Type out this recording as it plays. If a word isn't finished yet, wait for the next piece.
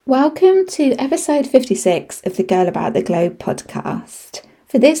Welcome to episode 56 of the Girl About the Globe podcast.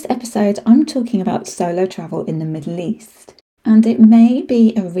 For this episode, I'm talking about solo travel in the Middle East. And it may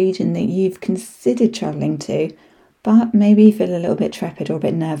be a region that you've considered travelling to, but maybe you feel a little bit trepid or a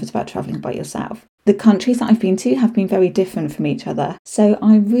bit nervous about travelling by yourself. The countries that I've been to have been very different from each other, so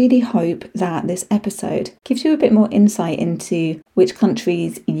I really hope that this episode gives you a bit more insight into which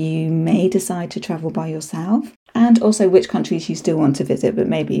countries you may decide to travel by yourself, and also which countries you still want to visit but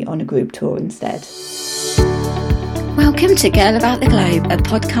maybe on a group tour instead. Welcome to Girl About the Globe, a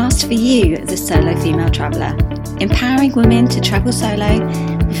podcast for you, the solo female traveller, empowering women to travel solo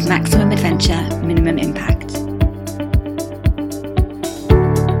with maximum adventure, minimum impact.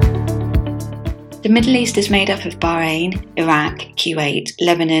 The Middle East is made up of Bahrain, Iraq, Kuwait,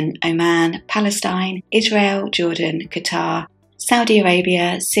 Lebanon, Oman, Palestine, Israel, Jordan, Qatar, Saudi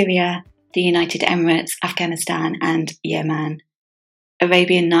Arabia, Syria, the United Emirates, Afghanistan and Yemen.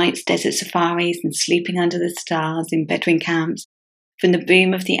 Arabian Nights, desert safaris and sleeping under the stars in Bedouin camps, from the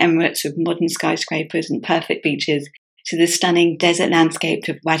boom of the Emirates with modern skyscrapers and perfect beaches to the stunning desert landscape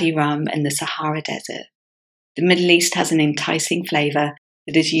of Wadi Rum and the Sahara Desert. The Middle East has an enticing flavour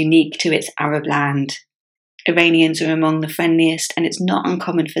that is unique to its Arab land. Iranians are among the friendliest, and it's not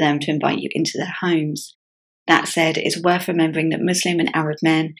uncommon for them to invite you into their homes. That said, it is worth remembering that Muslim and Arab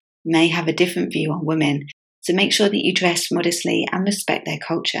men may have a different view on women, so make sure that you dress modestly and respect their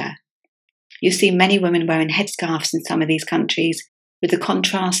culture. You'll see many women wearing headscarves in some of these countries, with the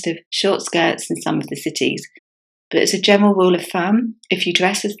contrast of short skirts in some of the cities. But as a general rule of thumb, if you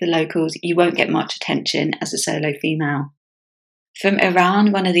dress as the locals, you won't get much attention as a solo female. From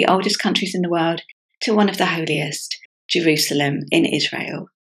Iran, one of the oldest countries in the world, to one of the holiest, Jerusalem in Israel.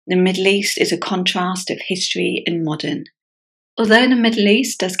 The Middle East is a contrast of history and modern. Although the Middle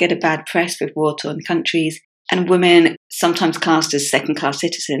East does get a bad press with war-torn countries and women sometimes classed as second-class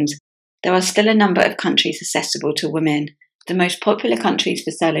citizens, there are still a number of countries accessible to women. The most popular countries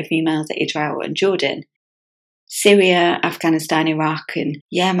for solo females are Israel and Jordan. Syria, Afghanistan, Iraq and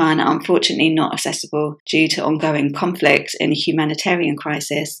Yemen are unfortunately not accessible due to ongoing conflicts and a humanitarian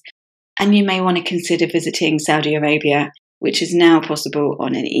crisis, and you may want to consider visiting Saudi Arabia, which is now possible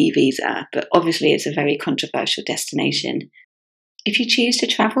on an e-visa, but obviously it's a very controversial destination. If you choose to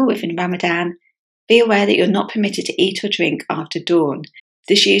travel within Ramadan, be aware that you're not permitted to eat or drink after dawn.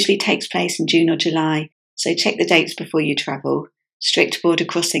 This usually takes place in June or July, so check the dates before you travel. Strict border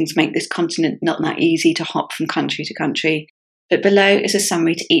crossings make this continent not that easy to hop from country to country, but below is a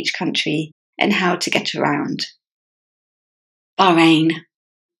summary to each country and how to get around. Bahrain.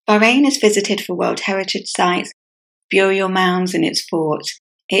 Bahrain is visited for World Heritage Sites, burial mounds and its fort.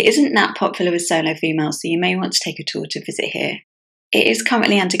 It isn't that popular with solo females, so you may want to take a tour to visit here. It is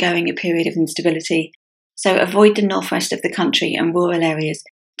currently undergoing a period of instability, so avoid the northwest of the country and rural areas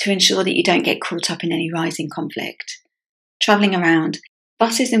to ensure that you don't get caught up in any rising conflict. Travelling around,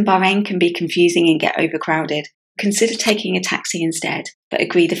 buses in Bahrain can be confusing and get overcrowded. Consider taking a taxi instead, but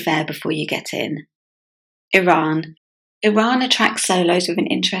agree the fare before you get in. Iran. Iran attracts solos with an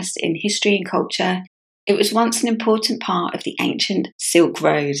interest in history and culture. It was once an important part of the ancient Silk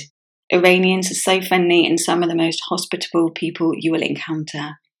Road. Iranians are so friendly and some of the most hospitable people you will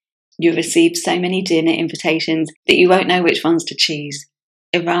encounter. You'll receive so many dinner invitations that you won't know which ones to choose.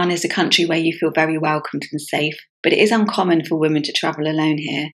 Iran is a country where you feel very welcomed and safe, but it is uncommon for women to travel alone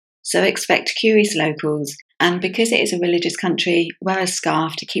here, so expect curious locals, and because it is a religious country, wear a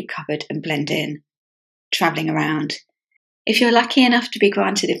scarf to keep covered and blend in. Travelling around. If you're lucky enough to be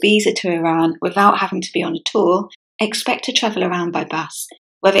granted a visa to Iran without having to be on a tour, expect to travel around by bus,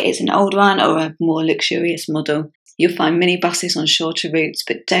 whether it's an old one or a more luxurious model. You'll find many buses on shorter routes,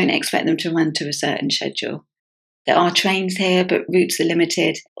 but don't expect them to run to a certain schedule. There are trains here, but routes are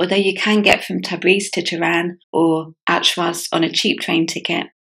limited, although you can get from Tabriz to Tehran or Atras on a cheap train ticket.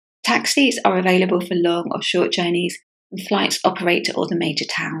 Taxis are available for long or short journeys, and flights operate to all the major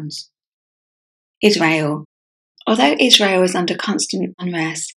towns. Israel. Although Israel is under constant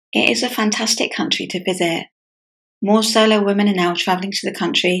unrest, it is a fantastic country to visit. More solo women are now travelling to the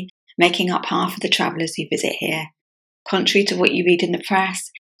country, making up half of the travellers who visit here. Contrary to what you read in the press,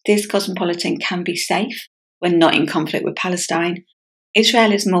 this cosmopolitan can be safe when not in conflict with Palestine.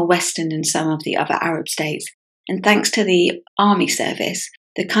 Israel is more Western than some of the other Arab states, and thanks to the army service,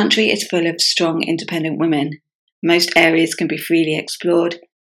 the country is full of strong, independent women. Most areas can be freely explored,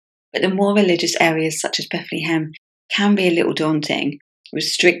 but the more religious areas such as Bethlehem can be a little daunting, with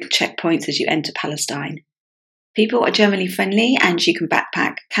strict checkpoints as you enter Palestine. People are generally friendly and you can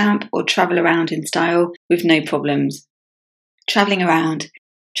backpack, camp or travel around in style with no problems. Travelling around.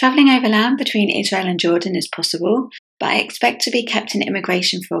 Travelling overland between Israel and Jordan is possible, but I expect to be kept in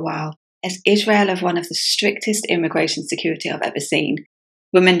immigration for a while, as Israel have one of the strictest immigration security I've ever seen.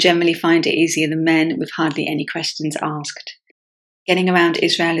 Women generally find it easier than men, with hardly any questions asked. Getting around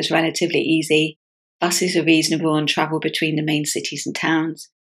Israel is relatively easy. Buses are reasonable and travel between the main cities and towns.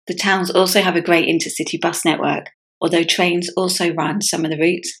 The towns also have a great intercity bus network, although trains also run some of the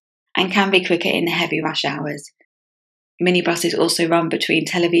routes and can be quicker in the heavy rush hours. Minibuses also run between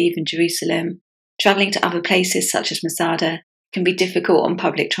Tel Aviv and Jerusalem. Travelling to other places such as Masada can be difficult on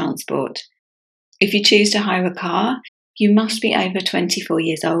public transport. If you choose to hire a car, you must be over 24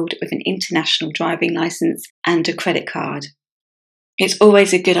 years old with an international driving licence and a credit card. It's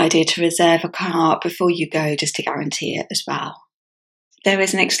always a good idea to reserve a car before you go, just to guarantee it as well. There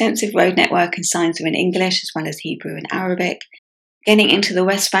is an extensive road network and signs are in English as well as Hebrew and Arabic. Getting into the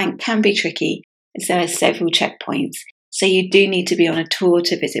West Bank can be tricky as there are several checkpoints, so you do need to be on a tour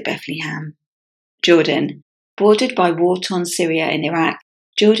to visit Bethlehem. Jordan. Bordered by war-torn Syria and Iraq,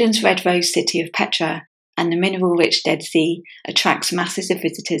 Jordan's red rose city of Petra and the mineral-rich Dead Sea attracts masses of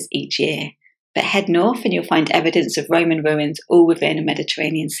visitors each year. But head north and you'll find evidence of Roman ruins all within a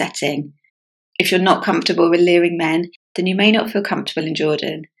Mediterranean setting. If you're not comfortable with leering men, then you may not feel comfortable in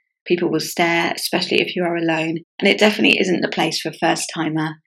Jordan. People will stare, especially if you are alone, and it definitely isn't the place for a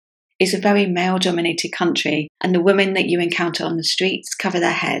first-timer. It's a very male-dominated country, and the women that you encounter on the streets cover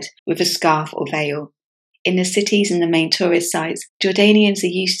their head with a scarf or veil. In the cities and the main tourist sites, Jordanians are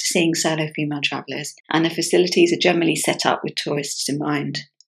used to seeing solo female travellers, and the facilities are generally set up with tourists in mind.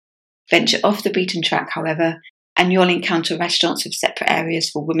 Venture off the beaten track, however, and you'll encounter restaurants with separate areas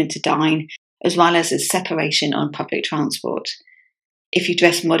for women to dine, as well as a separation on public transport. If you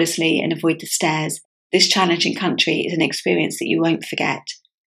dress modestly and avoid the stares, this challenging country is an experience that you won't forget.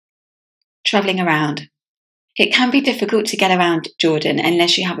 Travelling around. It can be difficult to get around Jordan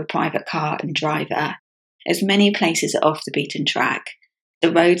unless you have a private car and driver, as many places are off the beaten track.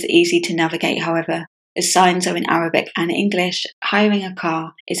 The roads are easy to navigate, however. As signs are in Arabic and English, hiring a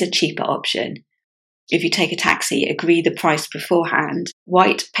car is a cheaper option. If you take a taxi, agree the price beforehand.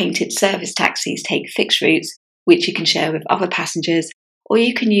 White painted service taxis take fixed routes, which you can share with other passengers, or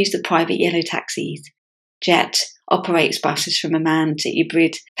you can use the private yellow taxis. Jet operates buses from Amman to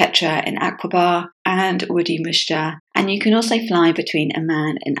Ibrid, Petra and Aqaba, and Wadi Mushta, and you can also fly between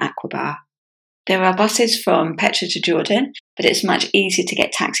Amman and Aqaba. There are buses from Petra to Jordan, but it's much easier to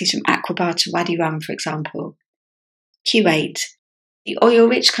get taxis from Aqaba to Wadi Rum, for example. Kuwait. The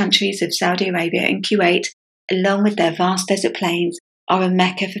oil-rich countries of Saudi Arabia and Kuwait, along with their vast desert plains, are a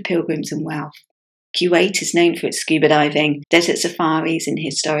mecca for pilgrims and wealth. Kuwait is known for its scuba diving, desert safaris and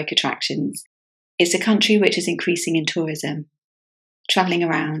historic attractions. It's a country which is increasing in tourism. Travelling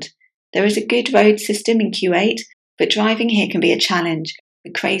around. There is a good road system in Kuwait, but driving here can be a challenge,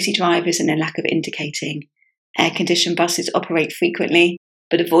 with crazy drivers and a lack of indicating. Air-conditioned buses operate frequently,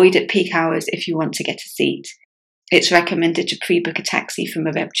 but avoid at peak hours if you want to get a seat. It's recommended to pre-book a taxi from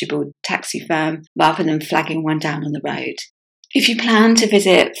a reputable taxi firm rather than flagging one down on the road. If you plan to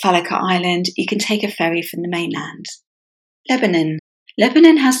visit Falaka Island, you can take a ferry from the mainland. Lebanon.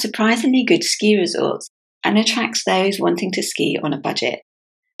 Lebanon has surprisingly good ski resorts and attracts those wanting to ski on a budget.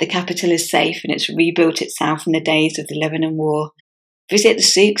 The capital is safe and it's rebuilt itself from the days of the Lebanon War. Visit the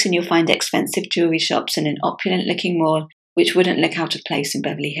souks and you'll find expensive jewellery shops and an opulent-looking mall which wouldn't look out of place in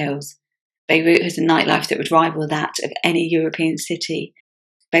Beverly Hills. Beirut has a nightlife that would rival that of any European city.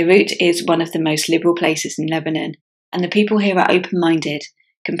 Beirut is one of the most liberal places in Lebanon, and the people here are open-minded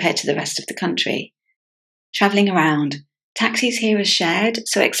compared to the rest of the country. Travelling around. Taxis here are shared,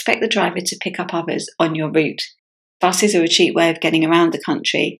 so expect the driver to pick up others on your route. Buses are a cheap way of getting around the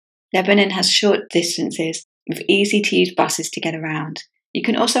country. Lebanon has short distances with easy-to-use buses to get around. You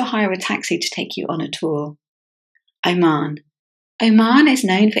can also hire a taxi to take you on a tour. Oman. Oman is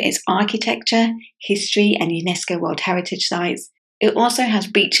known for its architecture, history and UNESCO World Heritage Sites. It also has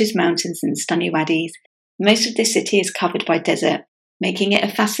beaches, mountains and stunning wadis. Most of the city is covered by desert, making it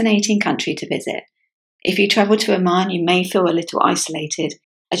a fascinating country to visit. If you travel to Oman, you may feel a little isolated,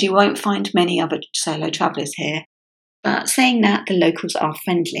 as you won't find many other solo travellers here. But saying that, the locals are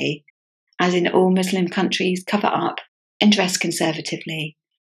friendly. As in all Muslim countries, cover up and dress conservatively.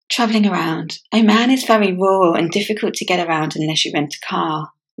 Travelling around. Oman is very rural and difficult to get around unless you rent a car.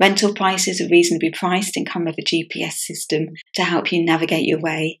 Rental prices are reasonably priced and come with a GPS system to help you navigate your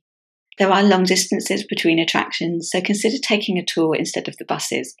way. There are long distances between attractions, so consider taking a tour instead of the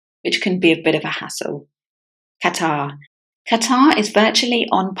buses, which can be a bit of a hassle. Qatar. Qatar is virtually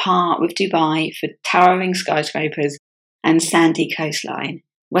on par with Dubai for towering skyscrapers and sandy coastline.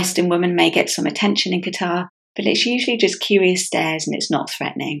 Western women may get some attention in Qatar, but it's usually just curious stares and it's not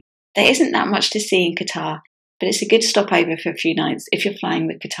threatening. There isn't that much to see in Qatar, but it's a good stopover for a few nights if you're flying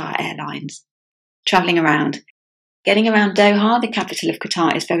with Qatar Airlines. Travelling around. Getting around Doha, the capital of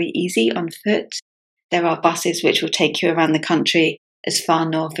Qatar, is very easy on foot. There are buses which will take you around the country as far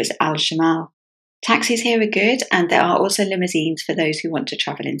north as Al Shamal. Taxis here are good, and there are also limousines for those who want to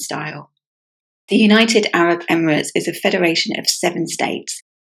travel in style. The United Arab Emirates is a federation of 7 states.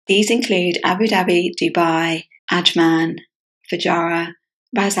 These include Abu Dhabi, Dubai, Ajman, Fujairah,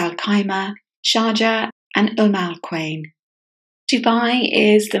 Ras Al Khaimah, Sharjah, and Al Quwain. Dubai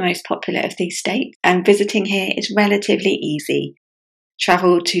is the most popular of these states, and visiting here is relatively easy.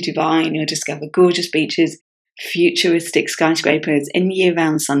 Travel to Dubai and you'll discover gorgeous beaches, futuristic skyscrapers, and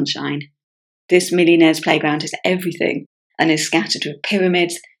year-round sunshine. This millionaire's playground is everything and is scattered with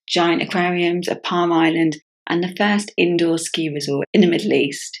pyramids, giant aquariums, a palm island, and the first indoor ski resort in the Middle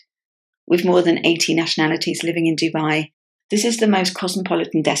East. With more than 80 nationalities living in Dubai, this is the most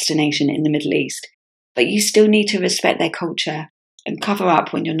cosmopolitan destination in the Middle East, but you still need to respect their culture and cover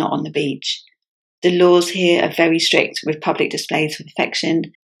up when you're not on the beach. The laws here are very strict, with public displays of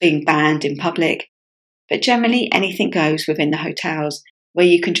affection being banned in public, but generally anything goes within the hotels, where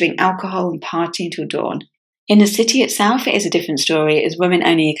you can drink alcohol and party until dawn. In the city itself, it is a different story, as women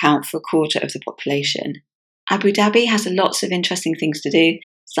only account for a quarter of the population. Abu Dhabi has lots of interesting things to do,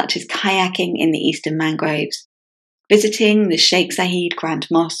 such as kayaking in the eastern mangroves, visiting the Sheikh Zayed Grand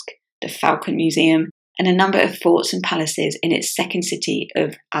Mosque, the Falcon Museum, and a number of forts and palaces in its second city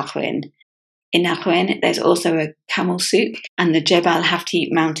of Al Quwain. In Al Quwain, there's also a camel souk, and the Jebel Hafti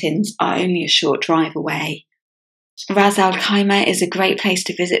mountains are only a short drive away. Ras Al Khaimah is a great place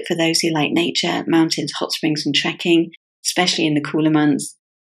to visit for those who like nature, mountains, hot springs and trekking, especially in the cooler months.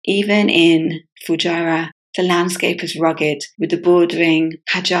 Even in Fujairah, the landscape is rugged, with the bordering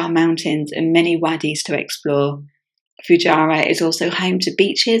Hajar Mountains and many wadis to explore. Fujairah is also home to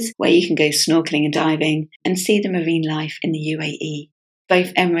beaches where you can go snorkeling and diving and see the marine life in the UAE.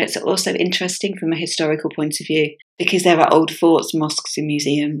 Both Emirates are also interesting from a historical point of view because there are old forts, mosques and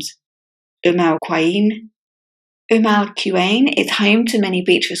museums. Al Quwain is home to many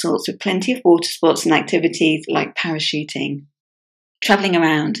beach resorts with plenty of water sports and activities like parachuting. Travelling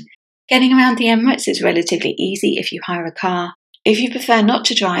around. Getting around the Emirates is relatively easy if you hire a car. If you prefer not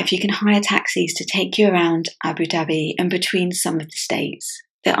to drive, you can hire taxis to take you around Abu Dhabi and between some of the states.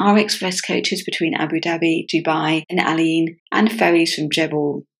 There are express coaches between Abu Dhabi, Dubai and Al Ain, and ferries from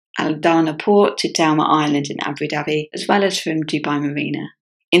Jebel Al Dana Port to Dalma Island in Abu Dhabi, as well as from Dubai Marina.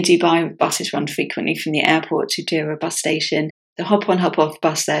 In Dubai, buses run frequently from the airport to Dura bus station. The hop-on, hop-off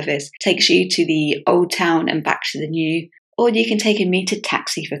bus service takes you to the old town and back to the new, or you can take a metered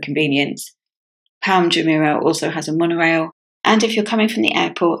taxi for convenience. Palm Jumeirah also has a monorail, and if you're coming from the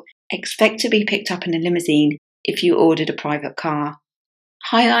airport, expect to be picked up in a limousine if you ordered a private car.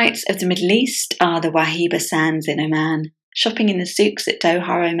 Highlights of the Middle East are the Wahiba Sands in Oman, shopping in the souks at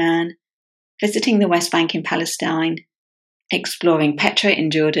Doha, Oman, visiting the West Bank in Palestine, exploring Petra in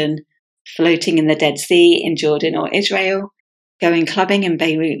Jordan, floating in the Dead Sea in Jordan or Israel, going clubbing in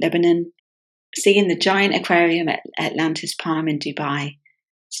Beirut, Lebanon, seeing the giant aquarium at Atlantis Palm in Dubai,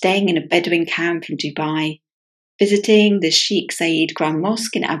 staying in a Bedouin camp in Dubai, visiting the Sheikh Zayed Grand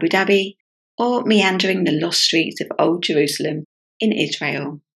Mosque in Abu Dhabi, or meandering the lost streets of Old Jerusalem in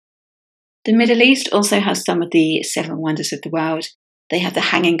Israel. The Middle East also has some of the 7 wonders of the world. They have the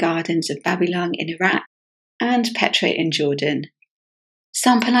Hanging Gardens of Babylon in Iraq and Petra in Jordan.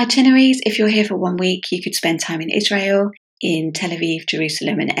 Sample itineraries: if you're here for 1 week, you could spend time in Israel, in Tel Aviv,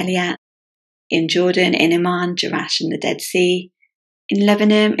 Jerusalem and Eilat, in Jordan, in Amman, Jerash and the Dead Sea, in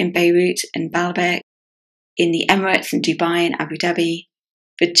Lebanon, in Beirut and Baalbek, in the Emirates and Dubai and Abu Dhabi.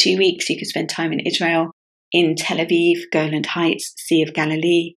 For 2 weeks, you could spend time in Israel, in Tel Aviv, Golan Heights, Sea of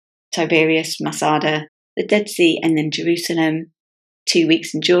Galilee, Tiberias, Masada, the Dead Sea, and then Jerusalem. 2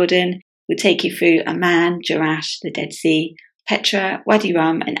 weeks in Jordan would take you through Amman, Jerash, the Dead Sea, Petra, Wadi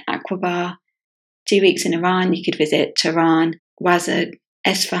Rum, and Aqaba. 2 weeks in Iran, you could visit Tehran, Wazir,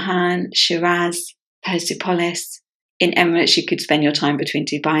 Esfahan, Shiraz, Persepolis. In Emirates, you could spend your time between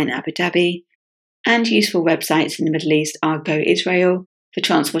Dubai and Abu Dhabi. And useful websites in the Middle East are Go Israel for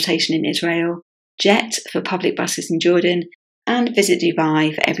transportation in Israel, Jet for public buses in Jordan, and Visit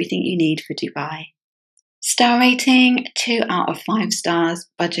Dubai for everything you need for Dubai. Star rating: 2 out of 5 stars.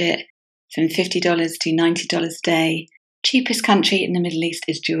 Budget from $50 to $90 a day. Cheapest country in the Middle East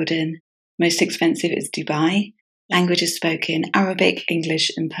is Jordan. Most expensive is Dubai. Languages spoken: Arabic, English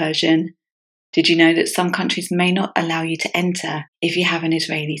and Persian. Did you know that some countries may not allow you to enter if you have an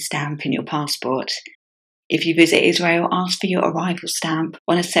Israeli stamp in your passport? If you visit Israel, ask for your arrival stamp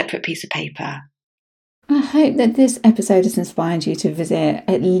on a separate piece of paper. hope that this episode has inspired you to visit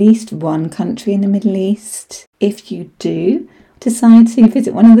at least one country in the Middle East. If you do decide to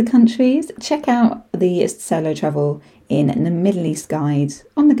visit one of the countries, check out the Solo Travel in the Middle East Guide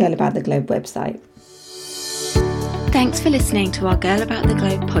on the Girl About the Globe website. Thanks for listening to our Girl About the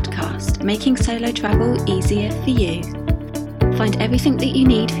Globe podcast, making solo travel easier for you. Find everything that you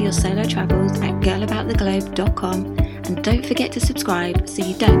need for your solo travels at girlabouttheglobe.com, and don't forget to subscribe so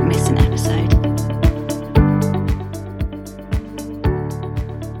you don't miss an episode.